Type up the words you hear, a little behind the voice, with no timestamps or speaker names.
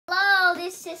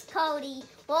this is Cody.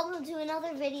 Welcome to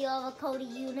another video of a Cody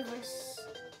Universe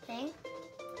thing.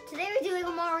 Today we're doing a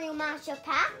Mario Mashup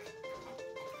pack.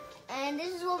 And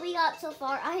this is what we got so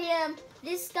far. I am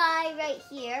this guy right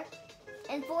here.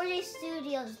 And 4J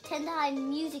Studios tend to hide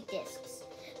music discs.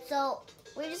 So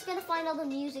we're just going to find all the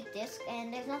music discs.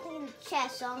 And there's nothing in the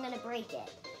chest, so I'm going to break it.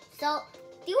 So,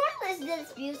 do you want to listen to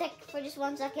this music for just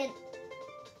 1 second?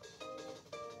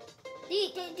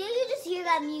 Did you just hear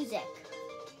that music?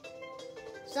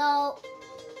 So,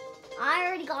 I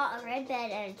already got a red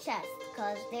bed and a chest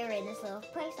because they're in this little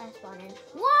place I spawned in.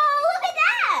 Whoa, look at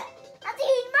that! That's a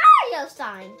huge Mario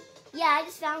sign. Yeah, I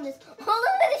just found this. Oh,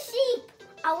 look at the sheep.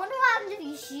 I wonder what happens if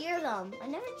you shear them. I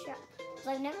never tried. Because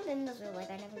I've never been this way. Like,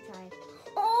 I never tried.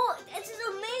 Oh, this is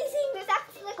amazing. There's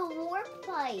actually like a warp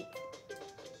pipe.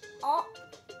 Oh,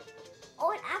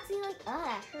 it actually like,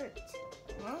 that hurts.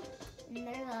 Huh? And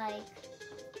they're like,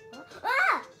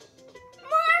 ah!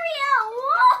 Mario!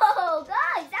 Whoa!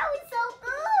 Guys, that was so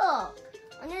cool!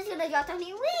 I'm just gonna drop down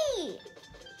here. Wee!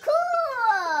 Cool!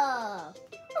 Oh,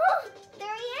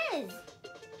 there he is!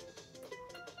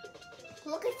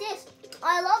 Look at this.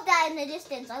 I love that in the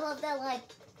distance. I love that like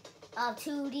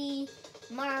 2D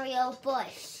Mario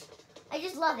bush. I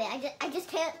just love it. I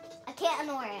can't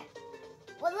ignore it.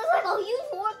 Well, there's like a huge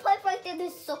warp pipe right there.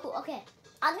 This is so cool. Okay,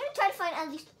 I'm gonna try to find at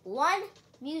least one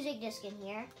music disc in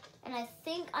here, and I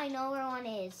think I know where one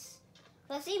is.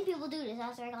 So I've seen people do this.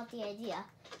 That's where I got the idea.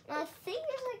 And I think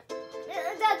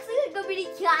there's actually like a mini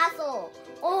castle.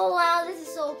 Oh wow, this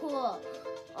is so cool.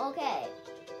 Okay,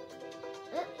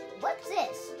 what's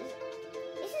this?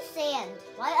 This is sand.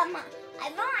 Why am I?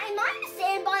 I'm not in a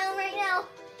sand biome right now.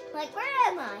 Like,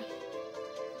 where am I?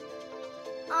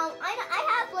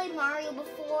 I have played Mario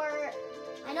before.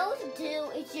 I know what to do.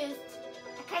 It's just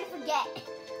I kind of forget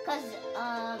because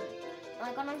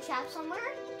like when I'm trapped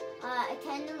somewhere, I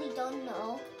totally don't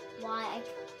know why I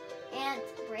can't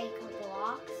break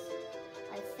blocks.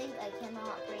 I think I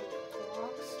cannot break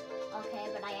blocks. Okay,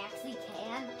 but I actually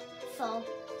can. So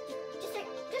just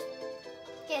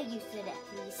get used to that,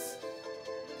 please.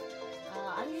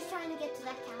 I'm just trying to get to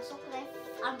that castle because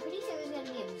I'm pretty sure there's gonna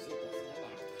be a music disc in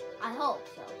there. I hope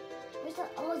so. Where's the,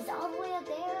 oh, is that all the way up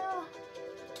there?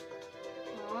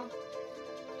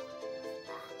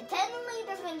 Technically,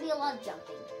 there's going to be a lot of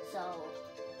jumping, so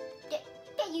get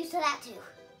used to that too.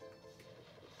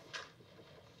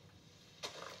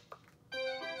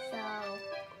 So,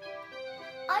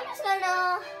 I'm just going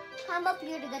to climb up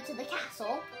here to get to the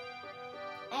castle.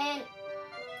 And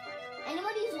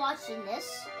anybody who's watching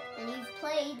this, and you've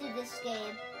played this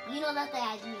game, you know that they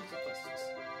had music discs.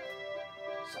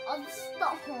 So I'm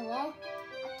stuck. I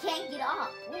can't get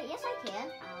up. Wait, yes I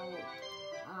can.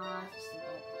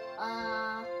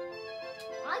 Ow.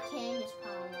 I can just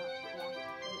power up.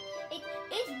 Yeah.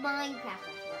 It's Minecraft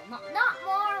actually, not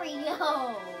Mario.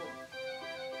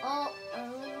 Oh,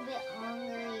 I'm a little bit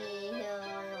hungry. No.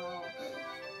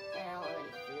 I don't have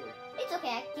any food. It's okay.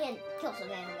 I can kill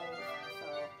some animals. So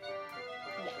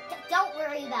yeah, don't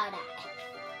worry about that.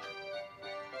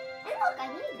 And look, I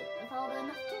made it with all the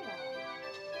enough dirt on it.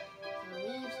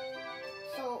 Leaves.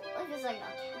 So, like this, like a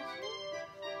castle?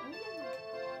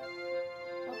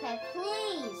 Okay,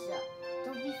 please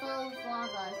don't be full of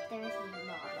lava if there isn't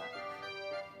lava.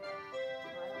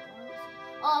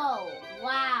 Oh,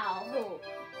 wow.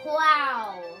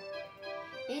 Wow.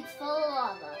 It's full of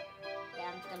lava. Okay,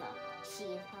 I'm just gonna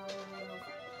see how I move.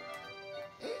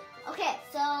 Okay,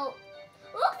 so,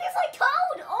 look, there's like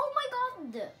Toad. Oh my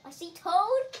god. I see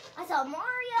Toad. I saw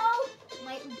Mario.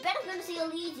 I bet I'm gonna see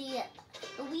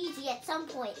Luigi at some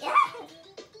point. Yeah!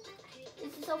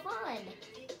 This is so fun.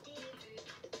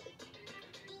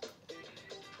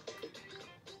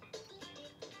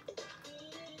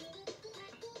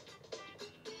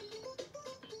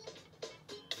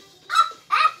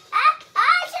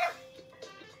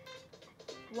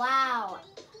 Wow,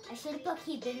 I should have put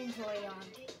keep inventory on.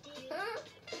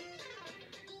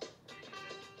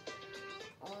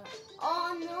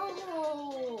 Oh no!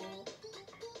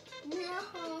 No!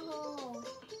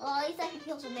 Well, at least I can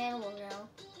kill some animals now.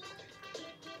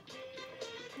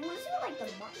 Let's see what like the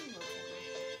mutton looks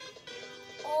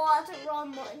like. Oh, that's what raw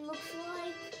mutton looks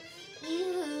like.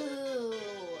 Ew!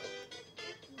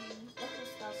 That's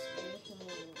disgusting.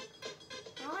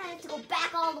 Now I have to go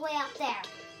back all the way up there.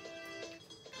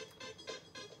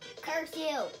 Curse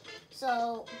you!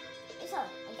 So, it's up.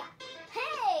 I got.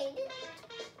 Hey!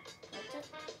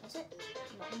 That's it.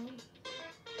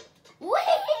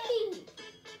 Wait!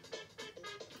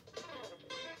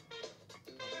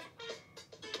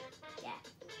 Yeah.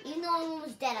 Even though I'm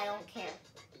almost dead, I don't care.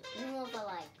 Even though if I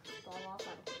like fall off, I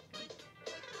don't care.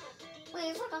 Wait,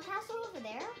 it's like castle over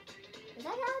there? Is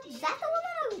that the one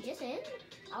that I was just in?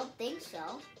 I don't think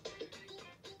so.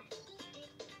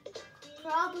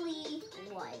 Probably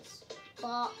was.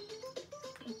 But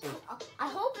I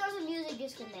hope there's a music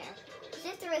disc in there. Because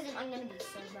if there isn't, I'm going to be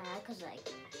so mad. Because,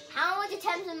 like, how much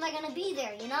attempts am I going to be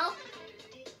there, you know?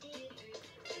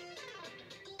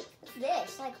 What's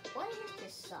this? Like, what is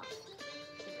this stuff?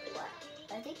 What?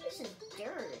 I think this is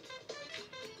dirt.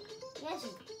 Yes,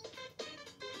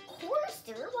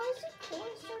 Chorister? Why is it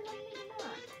Chorister? No, maybe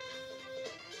not.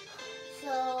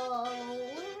 So,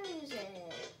 where is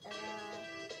it?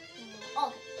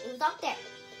 Oh, it was up there.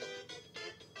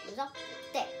 It was up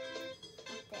there. Up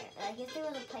there. I guess there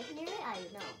was a pipe near it. I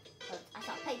don't know. But I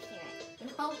saw pipes near it. You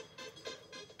know?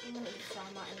 I'm gonna eat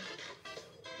some mutton.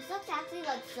 This looks actually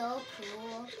like so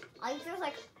cool. I think there's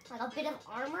like a bit of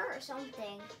armor or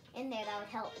something in there that would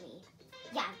help me.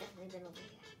 Yeah, I've definitely been over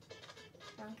here.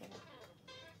 I'm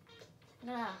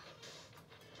gonna.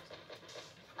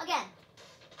 Again.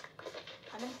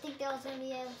 I didn't think that I was gonna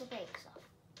be able to break stuff.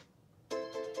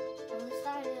 So it's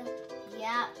starting to,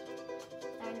 yeah,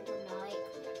 starting to go night.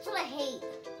 That's what I hate.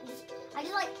 I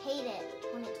just like hate it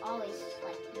when it's always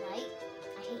like night.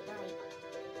 I hate night.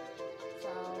 So,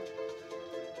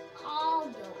 oh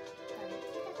no,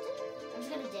 I'm just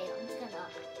gonna dig. I'm just gonna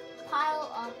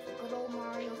pile up the good old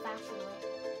Mario fashion way.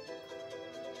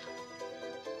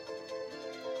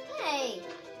 Hey,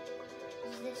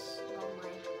 is this? Oh my.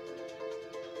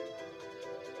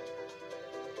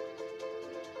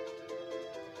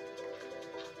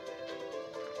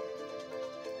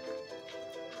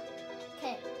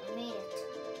 Okay, I made it.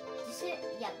 Is this it?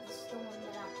 Yeah, this is the one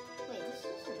that I... Wait, this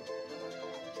isn't the one that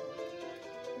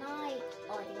I... Night.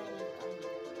 Oh, I think I need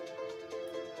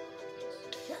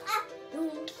Ah! No,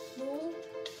 no.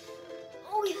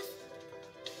 Oh, yes.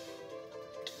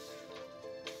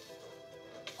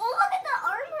 Oh, look at the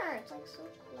armor. It's like so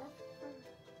clever.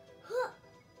 Huh.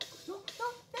 No, no,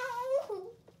 no.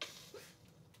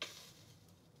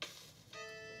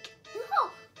 No.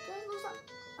 Did I lose up?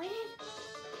 I did.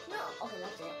 No. Okay,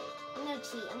 that's it. I'm gonna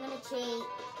cheat. I'm gonna cheat.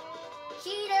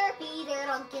 Cheater, Peter,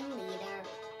 Duncan, leader.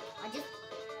 I just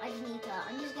need to.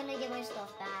 I'm just gonna get my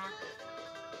stuff back.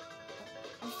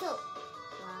 I'm still.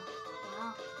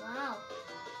 Wow.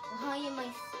 Why am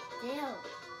I still?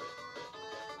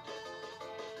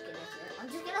 I'm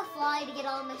just gonna fly to get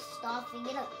all my stuff and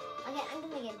get up. I'm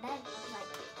gonna get in bed.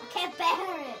 I can't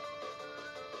bear it.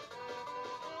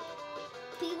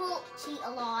 People cheat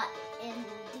a lot in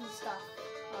these stuff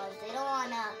because they don't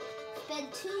wanna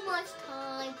spend too much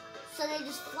time, so they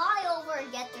just fly over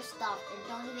and get their stuff and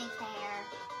don't even care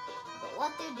about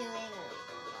what they're doing or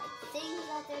like things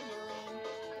that they're doing.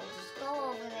 They just go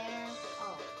over there.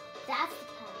 Oh, that's the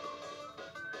kind.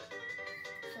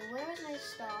 So where's my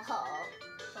stuff? Oh.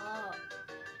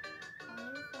 I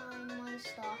need to find my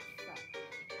stuff.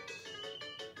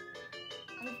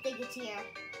 I don't think it's here.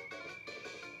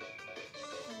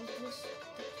 Was this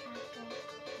the castle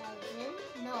I was in?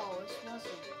 No, this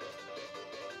wasn't.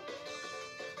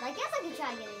 But I guess I can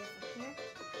try getting it from here.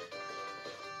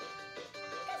 I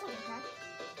guess I can try.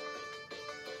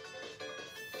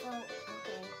 So,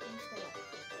 okay, I'm just gonna...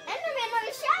 Enderman on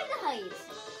the Shaggy Heights!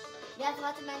 Yeah, I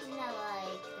forgot to mention that,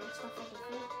 like, there's stuff I can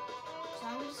do. So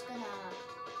I'm just gonna,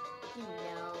 you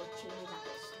know, change it back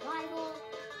to survival.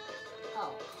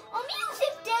 Oh,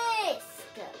 music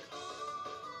disc!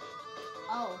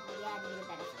 Oh, yeah, I need a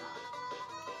better spot.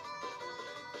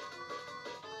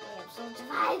 Wait, I'm still in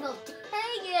survival.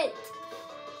 Dang it!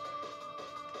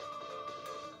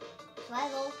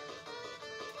 Survival.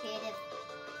 Creative.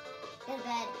 Get a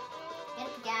bed. Get a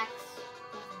pickaxe.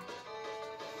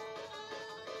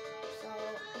 So,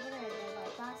 I'm gonna do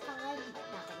like last time, but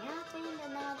nothing happened,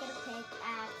 and then I'll get a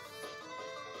pickaxe.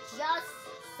 Just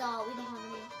so we don't have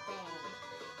anything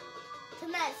to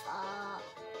mess up.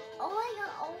 Oh my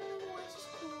god, oh, this is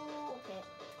cool. Okay,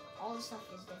 all the stuff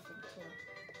is different too.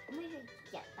 Oh my god,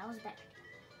 yeah, that was better.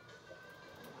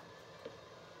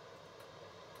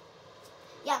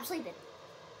 Yeah, I'm sleeping.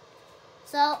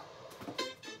 So,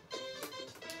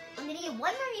 I'm gonna get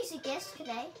one more music disc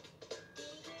today.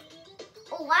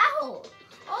 Oh wow!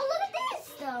 Oh, look at this!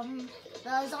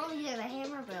 The zombies are the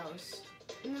Hammer Bros.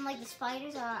 And then like the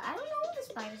spiders are, I don't know what the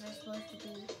spiders are supposed to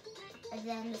be. And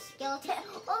then the skeleton,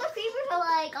 oh the creepers are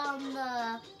like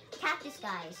the cactus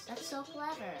guys. That's so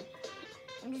clever.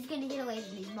 I'm just gonna get away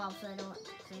from these mobs so I don't want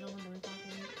them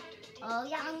attacking me. Oh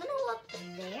yeah, I'm gonna look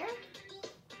there.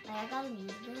 Like I got a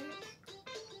music disc.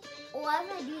 Oh, I have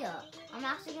an idea. I'm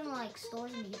actually gonna like store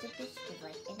the music discs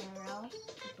like in a row.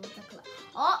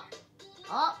 Oh,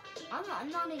 I'm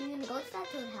not even gonna go to that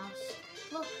toad house.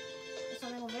 Look, there's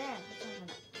something over there.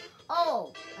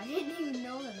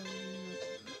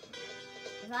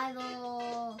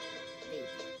 survival.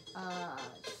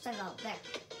 Check out there.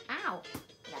 Ow!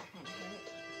 That kind of hurt.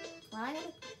 Well, I'm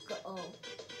gonna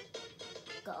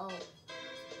go.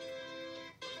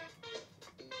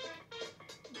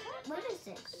 What is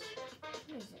this?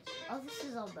 What is this? Oh, this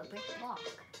is a brick block.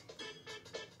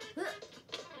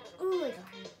 Ooh, it got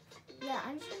hurt. Yeah,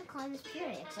 I'm just gonna climb this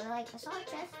pyramid. So, like, I saw a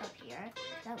chest up here.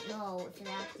 Don't know if it's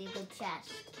actually a good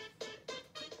chest.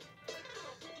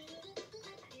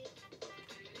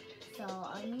 So,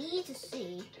 I need to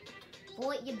see.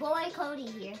 Your boy Cody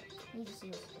here. I need to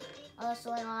see this.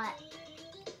 So I got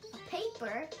a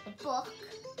paper, a book,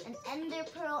 an ender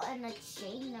pearl, and a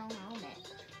chainmail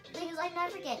helmet. The thing is, I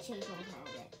never get chainmail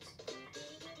helmets.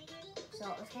 So,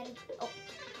 let's head. Oh,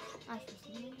 I should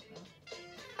see ender pearl.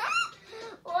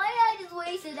 Why did I just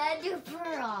waste an ender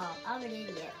pearl? I'm an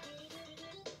idiot.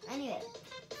 Anyway,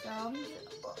 so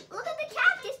look at the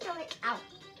cactus coming out.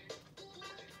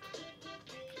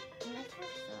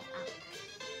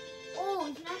 Oh,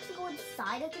 you can actually go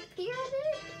inside of the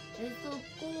pyramid? It's so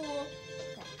cool.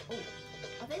 Okay. Oh,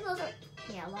 I think those are,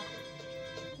 yeah, lock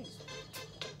them.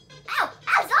 Ow!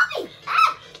 Ow, zombie!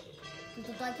 Ah! Please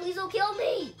don't die. Please don't kill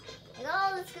me. I got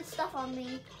all this good stuff on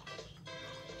me.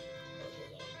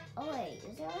 Oh wait,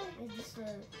 is this a,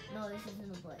 no, this isn't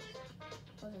a bush.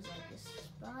 Oh, there's like this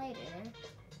spider.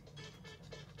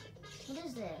 What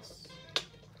is this?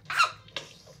 Ah!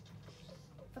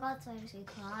 Forgot spiders can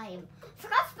climb.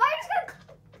 Forgot spiders can climb.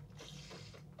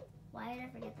 Why did I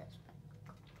forget this?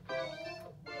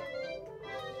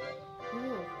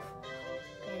 Ooh.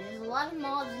 Okay, there's a lot of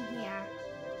mobs in here.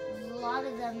 There's a lot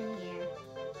of them in here.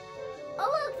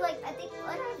 Oh look, like, I think,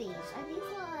 what are these? Are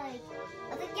these like,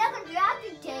 I think, yeah, they're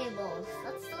crafting tables.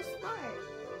 That's so smart.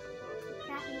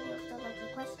 Crafting tables are like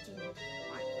a question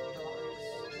mark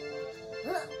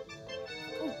blocks.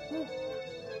 Ooh, ooh.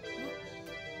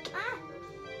 Ah!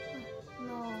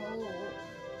 No.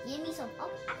 Give me some,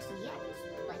 oh, actually, yeah, just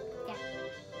like, yeah.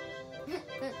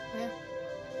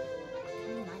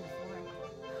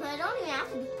 I don't even have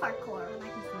to do parkour when I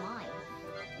can mine.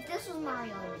 If this was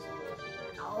Mario, it was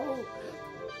oh,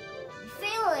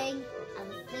 failing at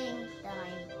the thing that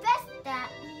I'm best at.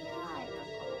 Yeah, I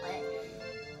forgot it.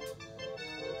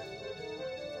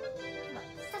 Look,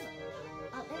 seven.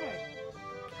 Out there.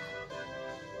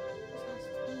 This has to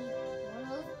be one of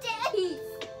those days.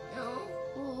 No.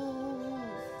 Ooh,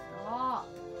 stop.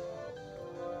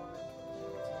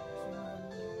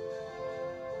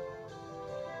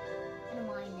 I'm gonna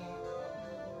mine it.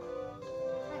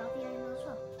 I got the iron as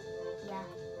well. Yeah,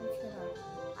 I'm just gonna.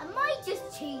 I might just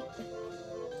cheat.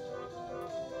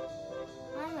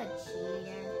 I'm a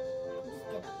cheater.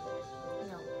 I'm just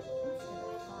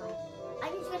gonna fly.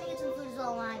 I'm just gonna get some food as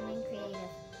well while I'm being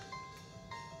creative.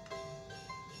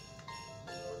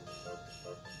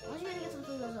 I'm just gonna get some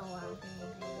food as well while I'm being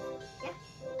creative. Yeah.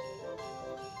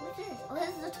 What's this? Oh, this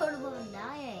is a total of 9.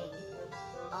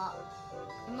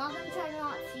 I'm not gonna try to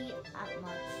not feed at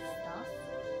much stuff.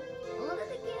 Oh, look at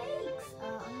the cakes.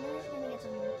 I'm just gonna get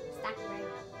some stack bread.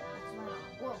 That's why not.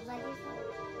 What was I here for?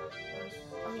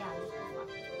 Oh yeah,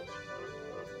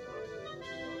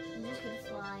 I'm just gonna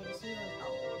fly to see what's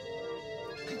up.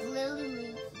 It's literally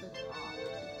leads to the top.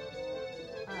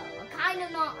 I'm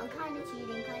kind of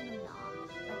cheating, kind of not.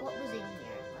 Like, what was in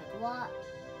here? Like, what?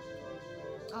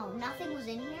 Oh, nothing was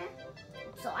in here?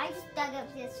 So I just dug up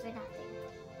this for nothing.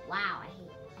 Wow, I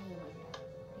hate Minecraft.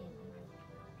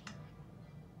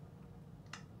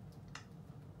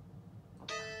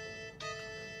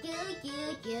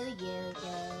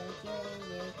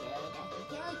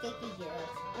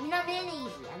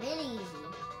 I'm in easy.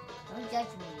 Don't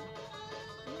judge me.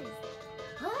 What is it?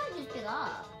 How did I just pick up?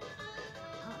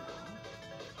 I don't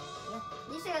know. Yeah,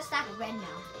 at least I got a stack of bread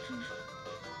now.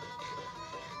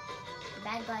 The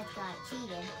bad guys got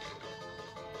cheated.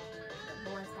 The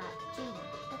boys got cheated.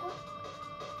 Like, what?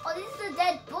 Oh, this is a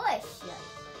dead bush.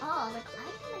 Oh, like, I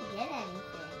couldn't get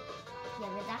anything. Yeah,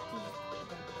 but that's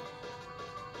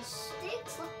the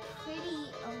sticks look pretty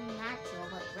unnatural,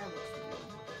 but relatively.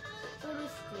 So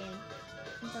does string,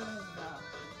 and so does the.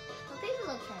 But people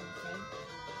look kind of the same.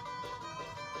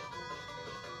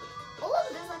 Oh look,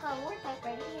 there's like a war type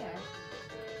right here.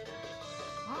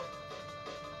 Huh?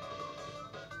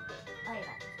 Oh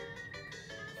yeah.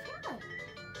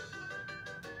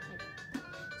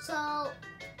 So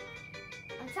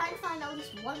I'm trying to find at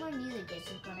least one more music disc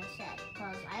is what I said.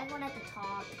 Because I have one at the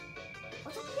top.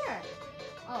 What's up here?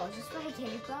 Oh, is this where I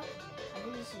came from? I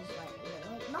think this is like,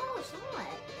 no, it's not.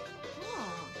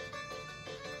 Oh.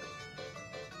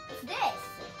 What's this?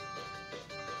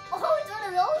 Oh, it's one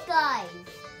of those guys.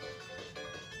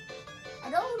 I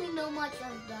don't really know much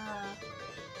of the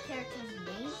characters'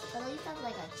 names, but at least have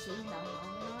like a chain on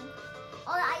helmet on.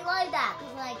 Oh, I like that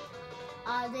because like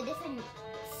the different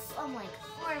like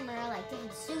armor, like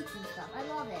different suits and stuff. I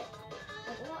love it.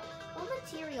 Like what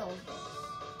material is this?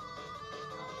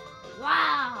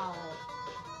 Wow.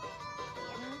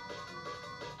 Yeah.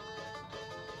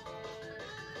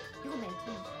 You can make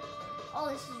things. Oh,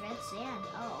 this is red sand.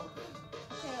 Oh.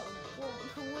 Okay. Well,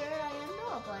 where did I end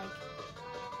up? Like,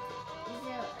 is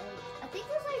there? I think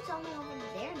there's like something over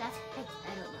there. That's I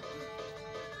don't know.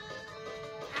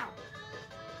 Ow.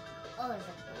 Oh, there's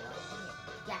like a wall.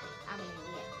 Yeah, I'm gonna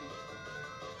get it.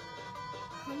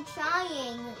 I'm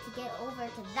trying to get over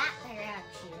to that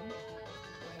direction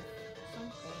with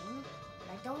something, but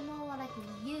I don't know what I can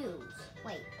use.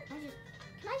 Wait, can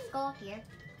I just go up here?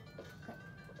 Okay.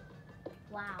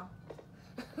 Wow.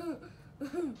 I'm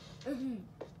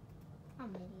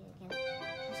an idiot again.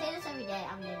 I say this every day,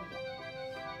 I'm an idiot.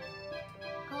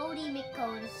 Cody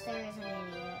McCoaster is an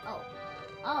idiot.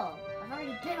 Oh, I've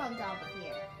already been on top of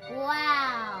here.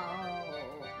 Wow.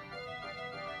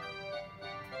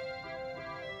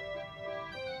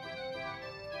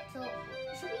 So,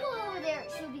 should we go over there?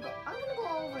 I'm gonna go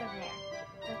over there.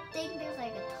 I think there's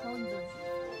like a tons of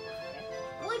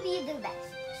would be the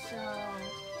best. So,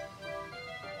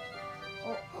 I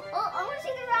want to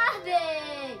see the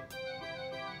rabbit.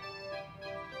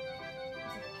 He's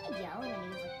like, hey, Joe, and then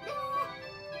he was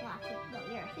like, no,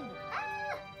 you're a human.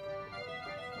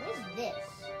 What is this?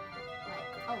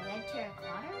 Like, red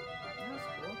terracotta? That was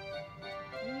cool.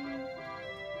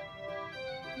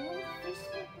 Fish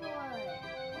supply.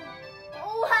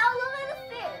 Oh, how look at the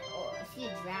fish! Oh, I see a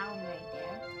drown right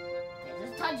there. Okay,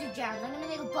 there's tons of drowns. I'm gonna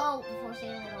make a boat before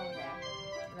sailing over there.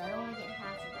 Because I don't want to get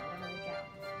captured by one of the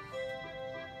drowns.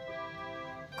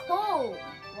 Cool!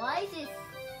 Why is this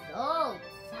so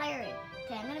tiring?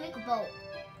 Okay, I'm gonna make a boat.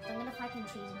 So I'm gonna fucking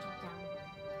cheese and jump down.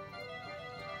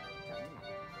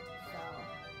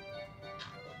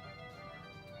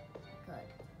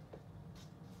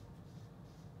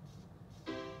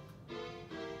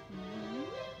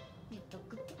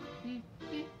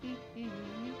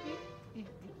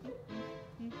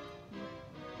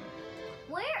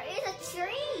 Where is a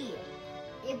tree?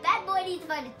 A bad boy needs to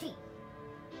find a tree.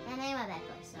 And I'm a bad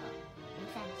boy, so it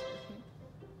makes sense.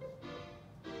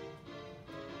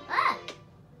 Ah!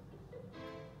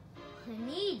 I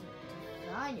need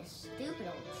to find a stupid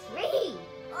old tree.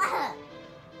 Ah!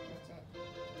 That's it.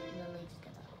 I'm literally just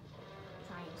gonna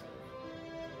try and save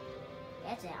it.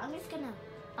 That's it. I'm just gonna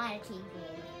find a tree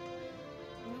creative.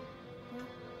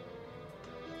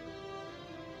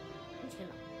 I'm just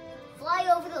gonna fly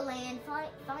over the land,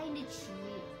 find a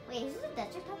tree. Wait, is this a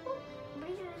desert temple? I'm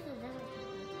pretty sure this is a desert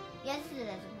temple. Yeah, this is a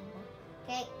desert temple.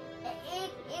 Okay,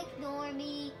 ignore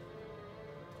me.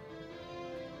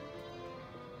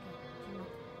 Okay,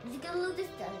 I'm just gonna loot this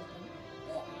desert thing.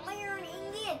 Oh, iron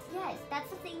ingots! Yes, that's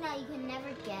the thing that you can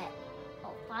never get.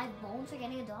 Oh, 5 bones for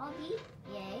getting a doggy?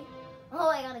 Yay. Oh,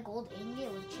 I got a gold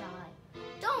ingot with chai.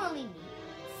 Don't really need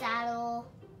saddle.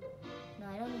 No,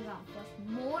 I don't need round flesh.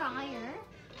 More iron.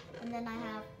 And then I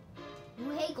have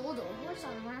way gold horse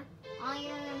armor,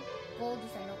 iron, gold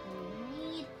which I don't really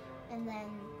need, and then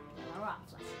my rock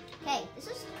flesh. Okay, this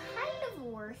is kind of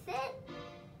worth it.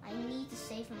 I need to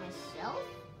save for myself.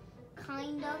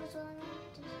 Kind of is what I'm going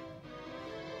to say.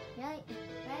 Right?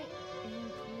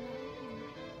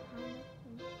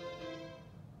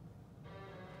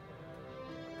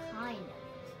 Kind of.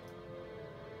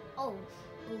 Oh,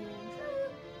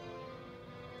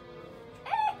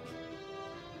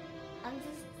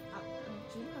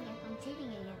 I'm cheating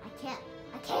again.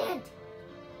 I can't.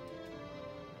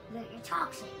 You're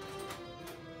toxic.